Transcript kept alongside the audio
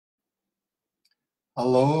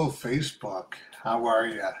Hello, Facebook. How are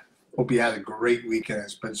you? Hope you had a great weekend.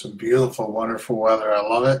 It's been some beautiful, wonderful weather. I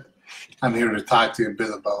love it. I'm here to talk to you a bit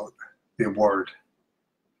about the award.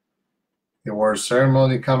 The award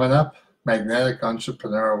ceremony coming up, Magnetic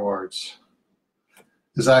Entrepreneur Awards.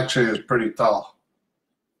 This actually is pretty tall.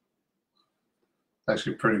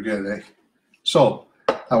 Actually pretty good, eh? So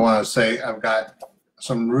I want to say I've got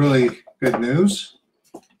some really good news.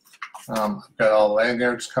 I've got all the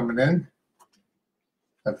lanyards coming in.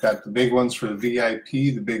 I've got the big ones for the VIP,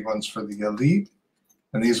 the big ones for the elite,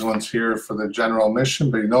 and these ones here for the general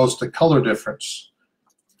admission. But you notice the color difference,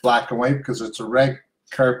 black and white, because it's a red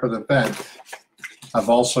carpet event. I've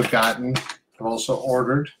also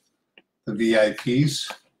ordered the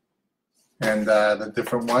VIPs and the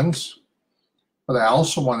different ones. But I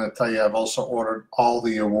also want to tell you, I've also ordered all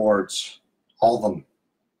the awards, all of them.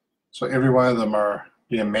 So every one of them are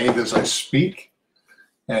being made as I speak.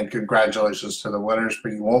 And congratulations to the winners,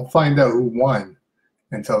 but you won't find out who won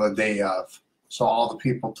until the day of. So all the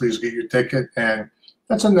people, please get your ticket. And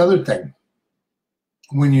that's another thing.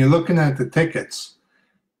 When you're looking at the tickets,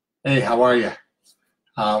 hey, how are you?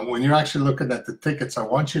 When you're actually looking at the tickets, I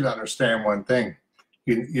want you to understand one thing.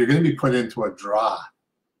 You're going to be put into a draw.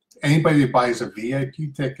 Anybody that buys a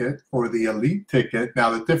VIP ticket or the elite ticket,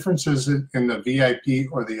 now the difference is in the VIP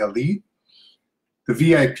or the elite. The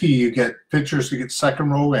VIP, you get pictures, you get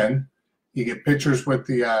second row in, you get pictures with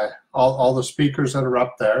the all the speakers that are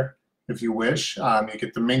up there, if you wish. You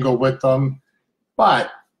get to mingle with them.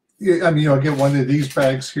 But, I mean, you'll get one of these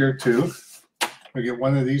bags here too. You'll get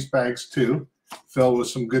one of these bags too, filled with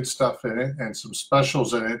some good stuff in it and some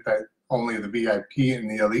specials in it that only the VIP and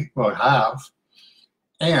the elite will have.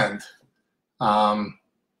 And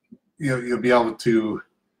you'll be able to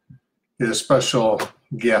get a special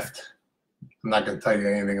gift. I'm not going to tell you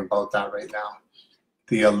anything about that right now.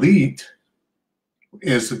 The elite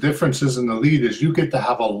is the differences in the elite is you get to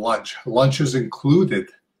have a lunch. Lunch is included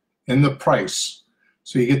in the price.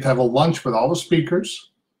 So you get to have a lunch with all the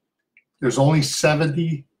speakers. There's only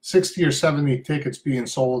 60 or 70 tickets being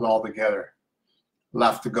sold altogether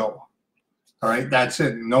left to go. All right, that's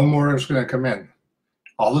it. No more is going to come in.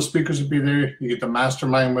 All the speakers will be there. You get to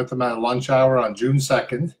mastermind with them at lunch hour on June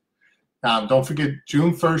 2nd. Don't forget,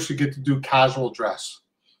 June 1st, you get to do casual dress.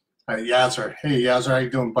 Yazzer, hey, Yazzer, how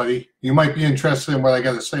you doing, buddy? You might be interested in what I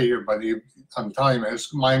got to say here, buddy. I'm telling you,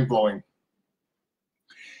 it's mind-blowing.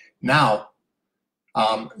 Now,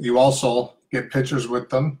 you also get pictures with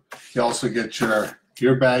them. You also get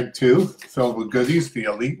your bag, too, filled with goodies, the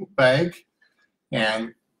elite bag.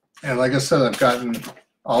 And like I said, I've gotten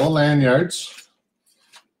all the lanyards.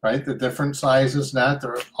 Right, the different sizes,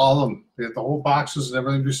 they're all of them. They have the whole boxes and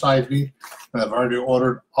everything beside me, and I've already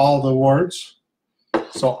ordered all the awards.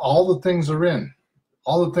 So all the things are in.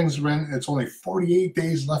 All the things are in. It's only 48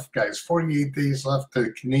 days left, guys. 48 days left to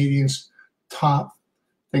the Canadians' top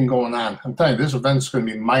thing going on. I'm telling you, this event's going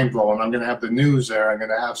to be mind-blowing. I'm going to have the news there. I'm going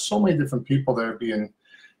to have so many different people there and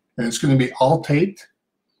it's going to be all taped,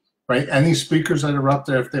 right? Any speakers that are up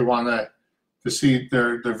there, if they want to see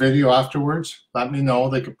their video afterwards, let me know.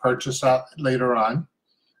 They can purchase that later on.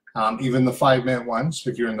 Even the 5-minute ones,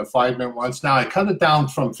 if you're in the 5-minute ones. Now, I cut it down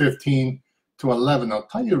from 15 to 11. I'll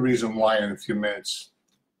tell you a reason why in a few minutes.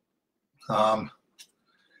 You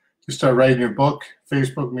start writing your book,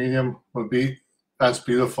 Facebook Medium that's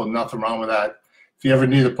beautiful, nothing wrong with that. If you ever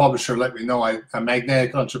need a publisher, let me know. I'm a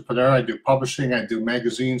magnetic entrepreneur. I do publishing, I do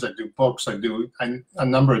magazines, I do books, I do a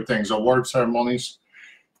number of things, award ceremonies.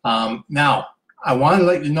 Now, I want to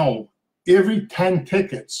let you know, every 10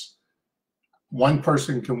 tickets, one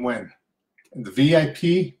person can win. The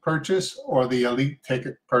VIP purchase or the elite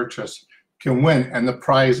ticket purchase can win. And the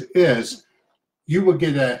prize is you will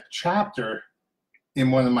get a chapter in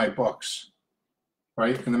one of my books,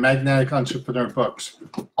 right? In the Magnetic Entrepreneur books.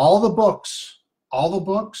 All the books,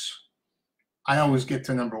 I always get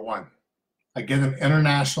to number 1. I get them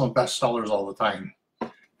international bestsellers all the time.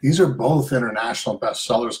 These are both international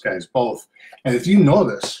bestsellers, guys, both. And if you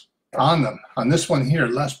notice on them, on this one here,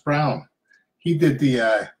 Les Brown, he did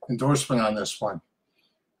the endorsement on this one.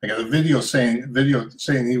 I got a video saying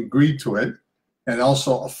he agreed to it, and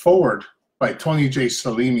also a foreword by Tony J.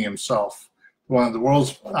 Salimi himself, one of the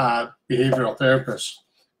world's behavioral therapists.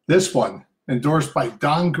 This one, endorsed by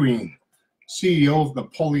Don Green, CEO of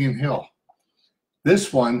Napoleon Hill.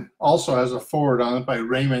 This one also has a foreword on it by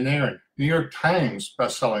Raymond Aaron, New York Times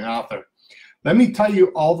bestselling author. Let me tell you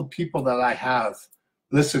all the people that I have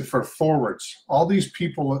listed for forewords. All these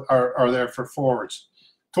people are there for forewords.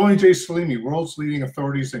 Tony J. Salimi, world's leading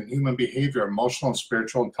authorities in human behavior, emotional and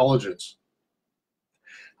spiritual intelligence.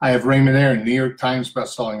 I have Raymond Aaron, New York Times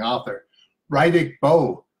bestselling author. Riddick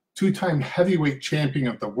Bowe, two-time heavyweight champion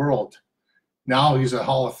of the world. Now he's a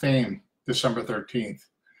Hall of Fame, December 13th.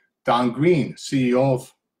 Don Green, CEO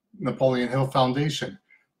of Napoleon Hill Foundation.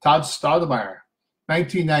 Todd Stoudemire,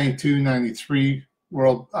 1992-93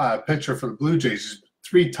 world pitcher for the Blue Jays.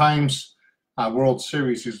 3 times World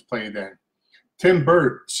Series he's played in. Tim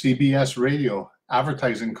Burt, CBS Radio,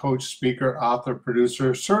 advertising coach, speaker, author,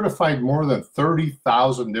 producer, certified more than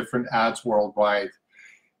 30,000 different ads worldwide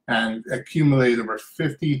and accumulated over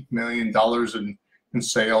 $50 million in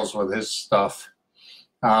sales with his stuff.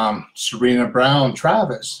 Serena Brown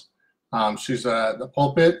Travis, she's the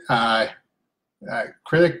pulpit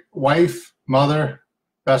critic, wife, mother,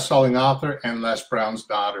 best-selling author, and Les Brown's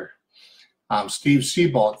daughter. Steve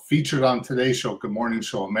Siebold, featured on Today Show, Good Morning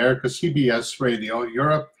Show, America, CBS Radio,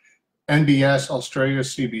 Europe, NBS, Australia,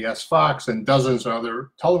 CBS, Fox, and dozens of other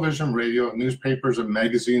television, radio, newspapers, and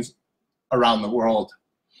magazines around the world.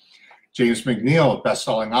 James McNeil,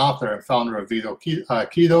 best-selling author and founder of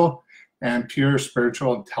Keto and Pure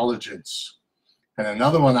Spiritual Intelligence. And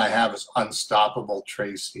another one I have is Unstoppable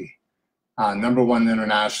Tracy. #1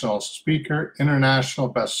 international speaker,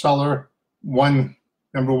 international bestseller, #1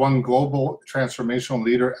 global transformational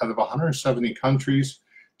leader out of 170 countries.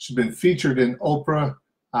 She's been featured in Oprah,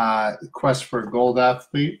 Quest for a Gold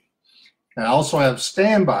Athlete. And I also have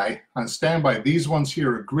on standby. These ones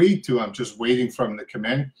here agreed to. I'm just waiting for them to come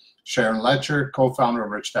in. Sharon Letcher, co-founder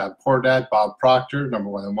of Rich Dad Poor Dad. Bob Proctor,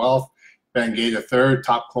 #1 in wealth. Ben Gay III,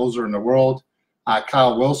 top closer in the world.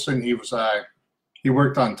 Kyle Wilson, he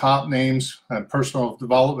worked on top names and personal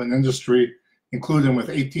development industry, including with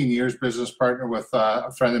 18 years business partner with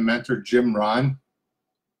a friend and mentor, Jim Ron,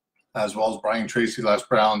 as well as Brian Tracy, Les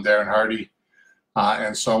Brown, Darren Hardy,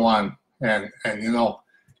 and so on. And you know,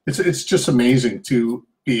 it's just amazing to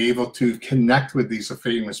be able to connect with these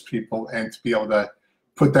famous people and to be able to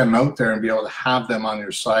put them out there and be able to have them on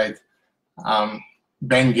your side.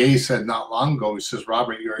 Ben Gay said not long ago, he says,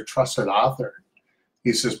 Robert, you're a trusted author.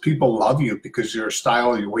 He says, people love you because your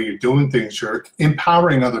style, your way you're doing things, you're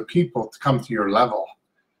empowering other people to come to your level.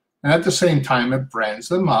 And at the same time, it brands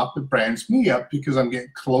them up. It brands me up because I'm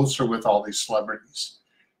getting closer with all these celebrities.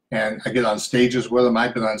 And I get on stages with them.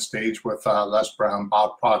 I've been on stage with Les Brown,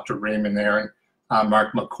 Bob Proctor, Raymond Aaron,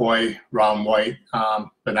 Mark McCoy, Ron White.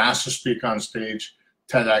 Been asked to speak on stage,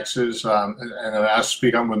 TEDx's, and I've asked to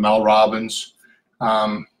speak on with Mel Robbins.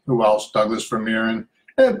 Who else? Douglas Vermeeren,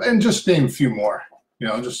 and just name a few more. You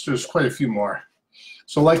know, there's quite a few more.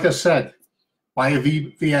 So like I said, buy a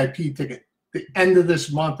VIP ticket. The end of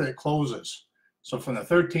this month it closes. So from the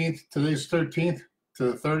 13th, today's 13th,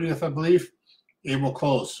 to the 30th, I believe, it will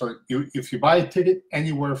close. So if you buy a ticket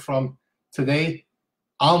anywhere from today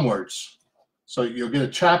onwards, so you'll get a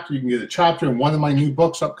chapter. You can get a chapter in one of my new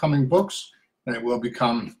books, upcoming books, and it will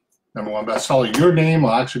become #1 bestseller. Your name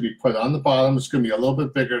will actually be put on the bottom. It's going to be a little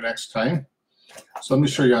bit bigger next time. So let me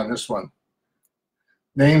show you on this one.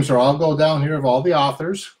 Names are all go down here of all the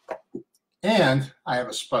authors. And I have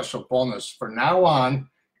a special bonus. For now on,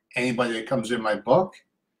 anybody that comes in my book,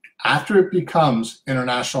 after it becomes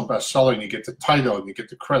international bestseller and you get the title and you get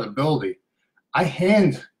the credibility, I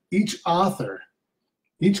hand each author,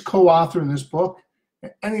 each co-author in this book,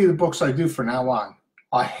 and any of the books I do from now on,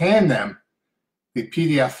 I'll hand them the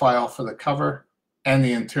PDF file for the cover and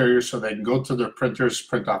the interior so they can go to their printers,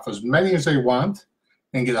 print off as many as they want,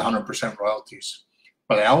 and get 100% royalties.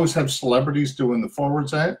 But I always have celebrities doing the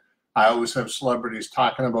forwards at it. I always have celebrities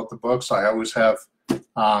talking about the books. I always have,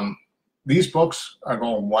 these books are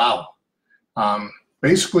going, wow.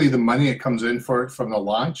 Basically, the money that comes in for it from the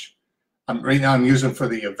launch, right now I'm using for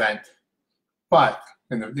the event. But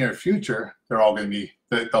in the near future, they're all going to be,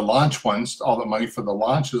 the launch ones, all the money for the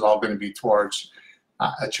launch is all going to be towards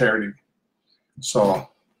a charity. So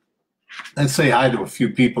let's say hi to a few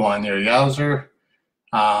people on here. Yowzer,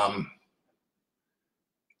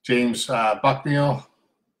 James Bucknell,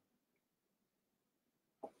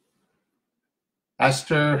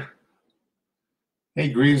 Esther. Hey,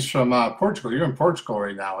 greetings from Portugal. You're in Portugal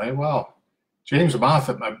right now, eh? Well, James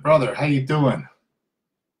Moffat, my brother, how you doing?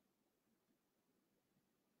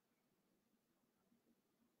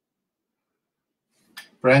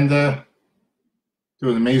 Brenda,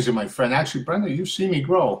 doing amazing, my friend. Actually, Brenda, you've seen me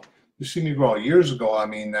grow. You've seen me grow years ago. I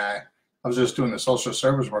mean, I was just doing the social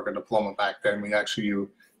service worker diploma back then. We actually, you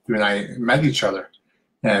and I met each other,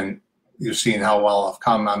 and you've seen how well I've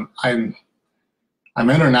come. I'm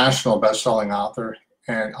international best-selling author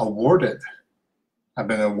and awarded. I've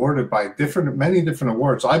been awarded by many different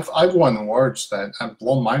awards. I've won awards that have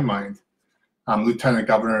blown my mind. Lieutenant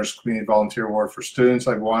Governor's Community Volunteer Award for Students.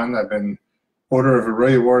 I've won. I've been Order of the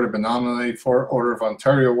Roy Award I've been nominated for. Order of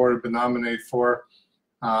Ontario Award I've been nominated for.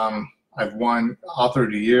 I've won Author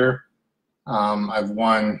of the Year. I've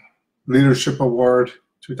won Leadership Award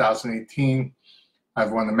 2018.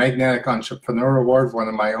 I've won the Magnetic Entrepreneur Award. One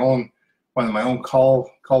of my own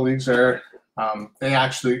colleagues there. They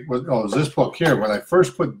actually, it was this book here. When I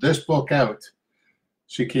first put this book out,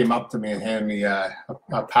 she came up to me and handed me a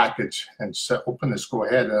package and said, "Open this, go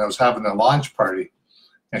ahead." And I was having a launch party,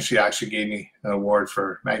 and she actually gave me an award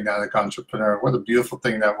for Magnetic Entrepreneur. What a beautiful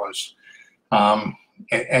thing that was.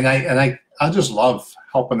 And I just love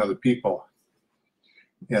helping other people.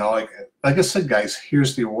 You know, like I said, guys,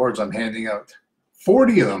 here's the awards I'm handing out.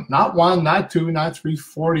 40 of them, not one, not two, not three,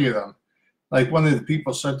 40 of them. Like one of the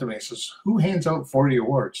people said to me, he says, "Who hands out 40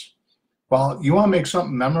 awards?" Well, you want to make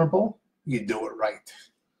something memorable, you do it right.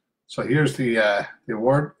 So here's the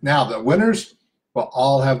award. Now, the winners will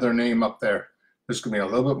all have their name up there. This is going to be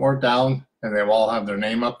a little bit more down, and they will all have their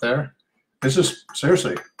name up there. This is,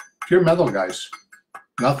 seriously, pure metal, guys.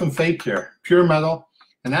 Nothing fake here. Pure metal.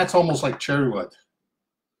 And that's almost like cherry wood,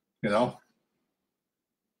 you know?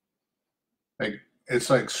 Like, it's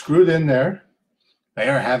like screwed in there. They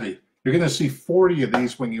are heavy. You're going to see 40 of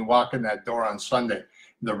these when you walk in that door on Sunday.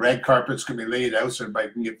 The red carpet's going to be laid out so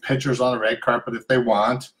everybody can get pictures on the red carpet if they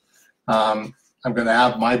want. I'm going to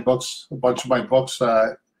have my books, a bunch of my books,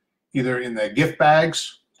 either in the gift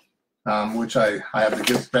bags, which I have the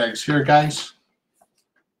gift bags here, guys.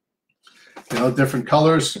 You know, different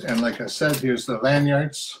colors. And like I said, here's the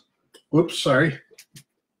lanyards. Oops, sorry.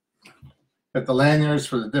 Got the lanyards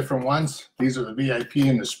for the different ones. These are the VIP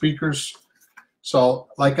and the speakers. So,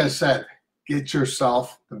 like I said, get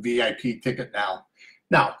yourself the VIP ticket now.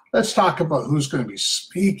 Now, let's talk about who's going to be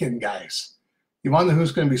speaking, guys. You want to know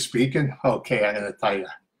who's going to be speaking? Okay, I'm going to tell you.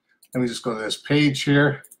 Let me just go to this page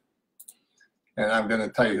here, and I'm going to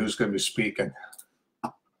tell you who's going to be speaking.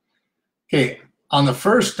 Okay, on the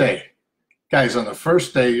first day, guys, on the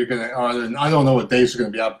first day, you're going to, or I don't know what days are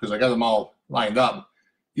going to be up because I got them all lined up.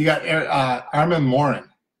 You got Armin Morin.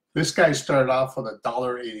 This guy started off with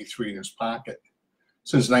 $1.83 in his pocket.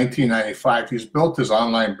 Since 1995, he's built his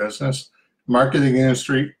online business, marketing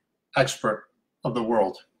industry expert of the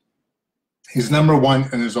world. He's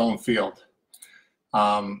 #1 in his own field.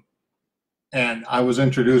 And I was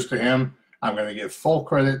introduced to him. I'm going to give full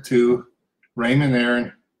credit to Raymond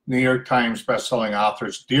Aaron, New York Times bestselling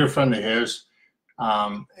authors, dear friend of his.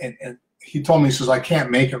 And he told me, he says, "I can't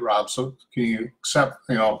make it, Rob, so can you accept,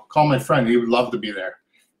 call my friend. He would love to be there."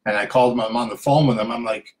 And I called him. I'm on the phone with him. I'm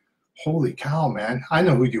like, "Holy cow, man, I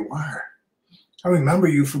know who you are. I remember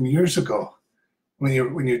you from years ago when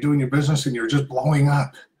you're doing your business and you're just blowing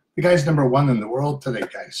up." The guy's #1 in the world today,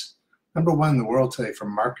 guys. #1 in the world today for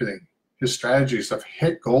marketing. His strategies have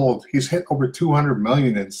hit gold. He's hit over 200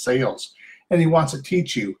 million in sales. And he wants to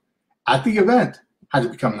teach you at the event how to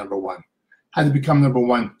become #1. How to become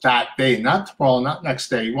 #1 that day, not tomorrow, not next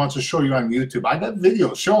day. He wants to show you on YouTube. I got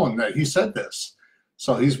videos showing that he said this.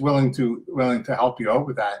 So he's willing to help you out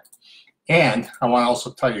with that. And I want to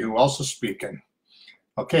also tell you who else is speaking.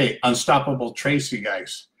 Okay, Unstoppable Tracy,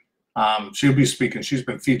 guys. She'll be speaking. She's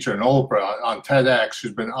been featured in Oprah, on TEDx.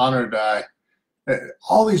 She's been honored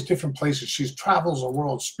all these different places. She travels the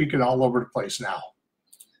world speaking all over the place now.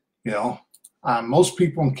 You know, most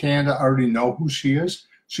people in Canada already know who she is.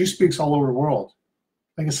 She speaks all over the world.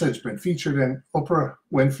 Like I said, it's been featured in Oprah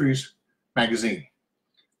Winfrey's magazine.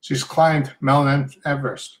 She's climbed Mount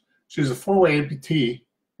Everest. She's a 4-way amputee,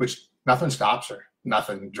 which nothing stops her.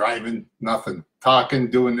 Nothing, driving, nothing, talking,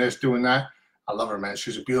 doing this, doing that. I love her, man.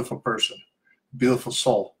 She's a beautiful person, beautiful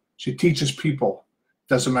soul. She teaches people,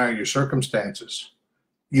 doesn't matter your circumstances,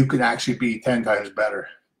 you can actually be 10 times better.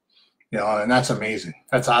 And that's amazing.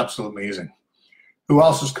 That's absolutely amazing. Who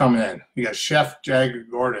else is coming in? You got Chef Jagger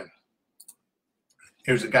Gordon.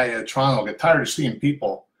 Here's a guy at Toronto. Get tired of seeing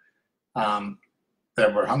people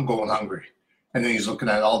that were going hungry. And then he's looking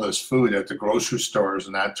at all this food at the grocery stores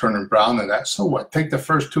and that, turning brown and that. So what? Take the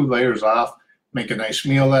first 2 layers off, make a nice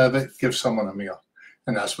meal out of it, give someone a meal.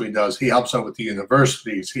 And that's what he does. He helps out with the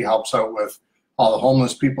universities. He helps out with all the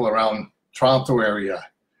homeless people around Toronto area.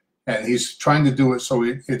 And he's trying to do it so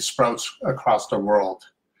it sprouts across the world.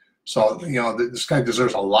 So, this guy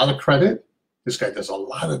deserves a lot of credit. This guy does a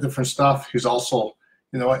lot of different stuff. He's also,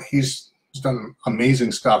 he's done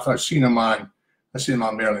amazing stuff. I've seen him on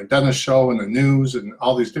Marilyn Dennis show and the news and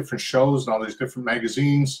all these different shows and all these different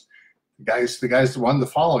magazines. The guy's the one to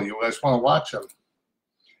follow. You guys want to watch him.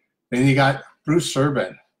 Then you got Bruce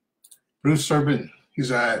Serbin. Bruce Serbin,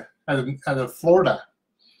 he's out of Florida.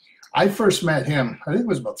 I first met him, I think it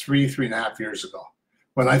was about 3.5 years ago.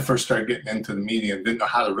 when I first started getting into the media and didn't know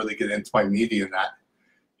how to really get into my media and that,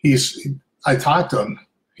 I talked to him.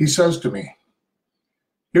 He says to me,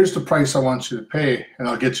 here's the price I want you to pay, and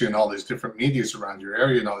I'll get you in all these different medias around your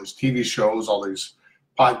area and all these TV shows, all these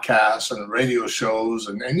podcasts and radio shows,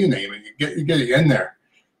 and you name it. You get it in there.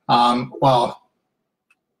 Well,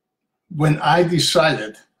 when I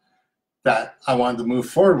decided that I wanted to move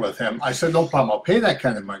forward with him, I said, no problem, I'll pay that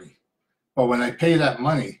kind of money. But when I pay that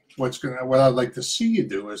money, what I'd like to see you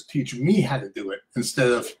do is teach me how to do it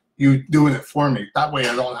instead of you doing it for me. That way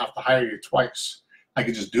I don't have to hire you twice. I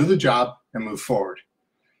can just do the job and move forward.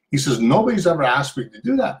 He says, nobody's ever asked me to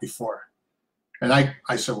do that before. And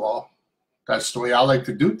I said, well, that's the way I like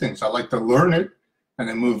to do things. I like to learn it and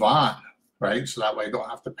then move on, right? So that way I don't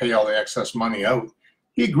have to pay all the excess money out.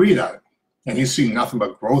 He agreed on it. And he's seen nothing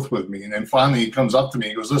but growth with me. And then finally he comes up to me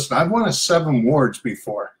and goes, listen, I've won 7 awards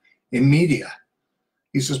before in media.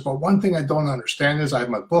 He says, but one thing I don't understand is I have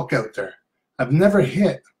my book out there. I've never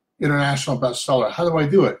hit international bestseller. How do I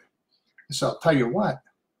do it? I said, I'll tell you what.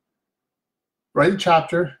 Write a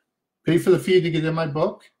chapter, pay for the fee to get in my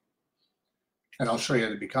book, and I'll show you how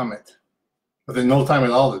to become it. Within no time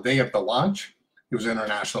at all, the day of the launch, he was an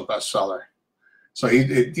international bestseller. So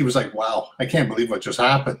he was like, wow, I can't believe what just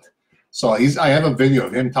happened. So I have a video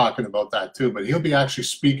of him talking about that too, but he'll be actually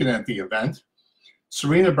speaking at the event.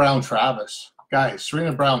 Serena Brown-Travis, guys,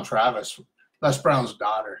 Serena Brown-Travis, Les Brown's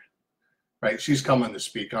daughter, right? She's coming to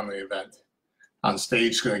speak on the event. On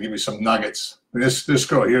stage, she's going to give you some nuggets. And this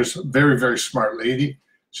girl here is a very, very smart lady.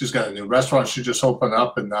 She's got a new restaurant she just opened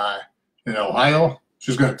up in Ohio.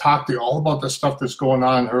 She's going to talk to you all about the stuff that's going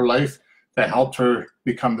on in her life that helped her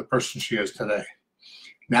become the person she is today.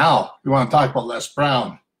 Now, we want to talk about Les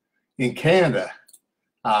Brown. In Canada,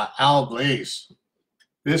 Al Blaze,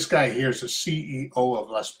 this guy here is the CEO of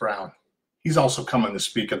Les Brown. He's also coming to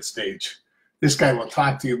speak on stage. This guy will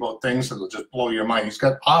talk to you about things that will just blow your mind. He's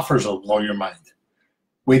got offers that will blow your mind.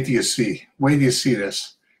 Wait till you see. Wait till you see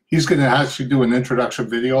this. He's going to actually do an introduction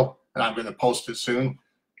video, and I'm going to post it soon.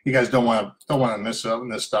 You guys don't want to miss out on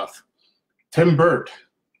this stuff. Tim Burt.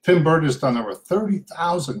 Tim Burt has done over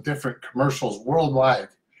 30,000 different commercials worldwide.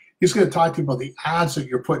 He's going to talk to you about the ads that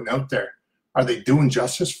you're putting out there. Are they doing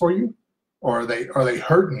justice for you, or are they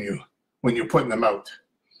hurting you when you're putting them out?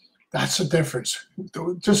 That's the difference.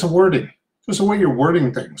 Just the wording, just the way you're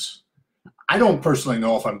wording things. I don't personally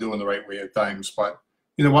know if I'm doing the right way at times, but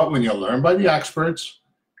you know what? When you learn by the experts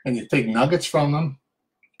and you take nuggets from them,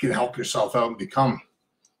 you can help yourself out and become,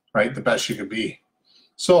 right, the best you could be.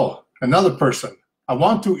 So another person I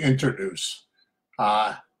want to introduce,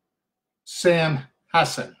 Sam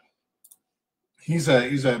Hassan. He's a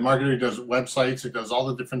marketer. He does websites. He does all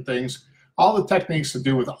the different things, all the techniques to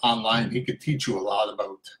do with online. He could teach you a lot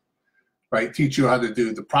about, right? Teach you how to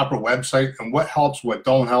do the proper website and what helps, what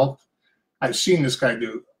don't help. I've seen this guy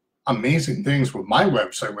do amazing things with my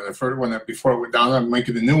website before it went down. I'm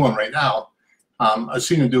making a new one right now. I've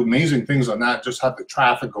seen him do amazing things on that. Just have the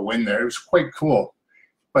traffic go in there. It was quite cool,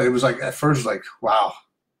 but it was like at first like, wow,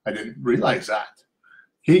 I didn't realize that.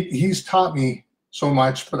 He's taught me so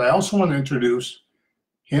much, but I also want to introduce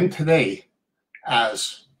him today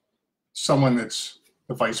as someone that's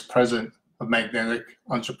the vice president of Magnetic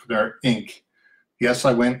Entrepreneur Inc. Yes,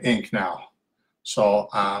 I went Inc. now. So,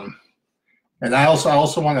 and I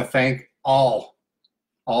also want to thank all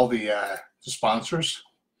the sponsors,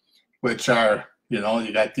 which are, you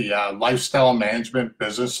got the Lifestyle Management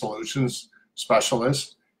Business Solutions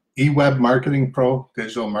Specialist, eWeb Marketing Pro,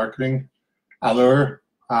 Digital Marketing, Allure,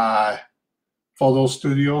 Photo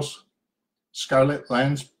Studios, Scarlet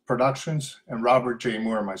Lens Productions, and Robert J.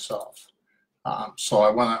 Moore, myself. So I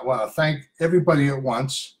want to thank everybody at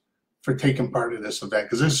once for taking part of this event,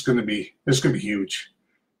 because this is going to be huge.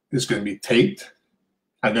 It's going to be taped.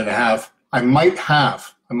 I might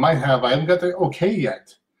have, I haven't got the okay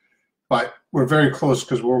yet, but we're very close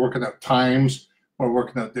because we're working out times, we're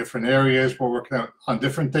working out different areas, we're working out on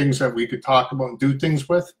different things that we could talk about and do things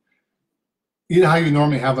with. You know how you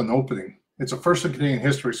normally have an opening. It's a first in Canadian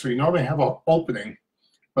history, so you normally have an opening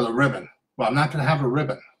with a ribbon. Well, I'm not going to have a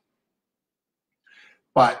ribbon,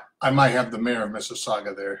 but I might have the mayor of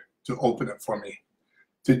Mississauga there to open it for me,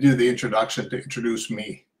 to do the introduction, to introduce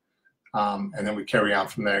me. And then we carry on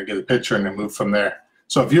from there, get a picture, and then move from there.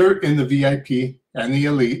 So if you're in the VIP and the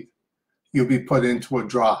elite, you'll be put into a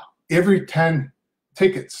draw. Every 10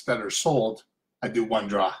 tickets that are sold, I do one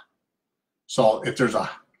draw. So if there's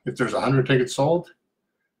 100 tickets sold,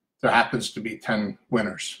 there happens to be 10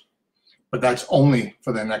 winners. But that's only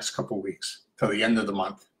for the next couple of weeks till the end of the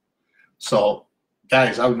month. So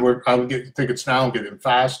guys, I would get tickets now and get in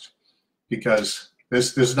fast, because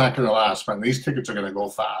This is not going to last, man. These tickets are going to go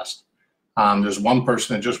fast. There's one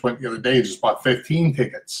person that just went the other day, just bought 15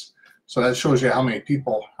 tickets. So that shows you how many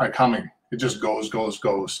people are coming. It just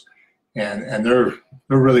goes. And they're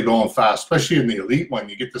really going fast, especially in the elite one.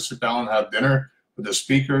 You get to sit down and have dinner with the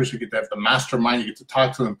speakers. You get to have the mastermind. You get to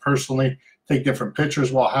talk to them personally, take different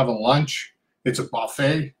pictures while having lunch. It's a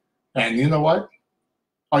buffet. And you know what?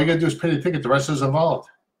 All you got to do is pay the ticket. The rest is involved.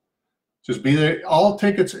 Just be there. All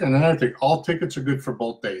tickets, and another thing, all tickets are good for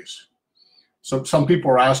both days. So some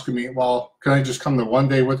people are asking me, well, can I just come to one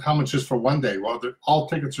day? How much is for one day? Well, all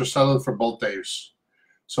tickets are settled for both days.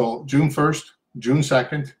 So June 1st, June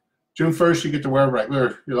 2nd. June 1st, you get to wear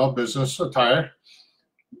regular, business attire.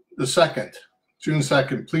 The 2nd, June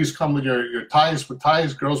 2nd, please come with your ties,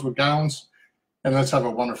 girls with gowns, and let's have a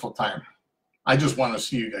wonderful time. I just want to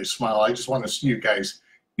see you guys smile. I just want to see you guys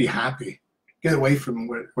be happy. Get away from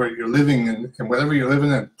where you're living and whatever you're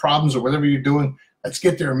living in, problems or whatever you're doing. Let's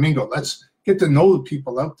get there and mingle. Let's get to know the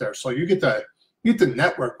people out there. So you get to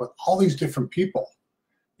network with all these different people.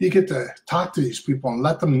 You get to talk to these people and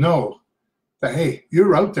let them know that, hey,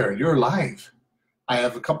 you're out there, you're alive. I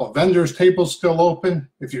have a couple of vendors tables still open.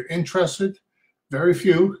 If you're interested, very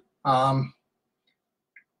few.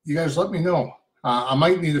 You guys let me know. I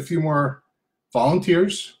might need a few more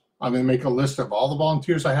volunteers. I'm going to make a list of all the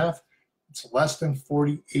volunteers I have. It's less than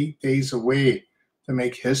 48 days away to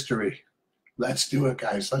make history. Let's do it,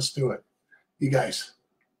 guys. Let's do it. You guys,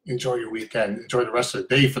 enjoy your weekend. Enjoy the rest of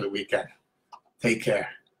the day for the weekend. Take care.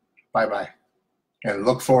 Bye-bye. And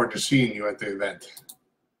look forward to seeing you at the event.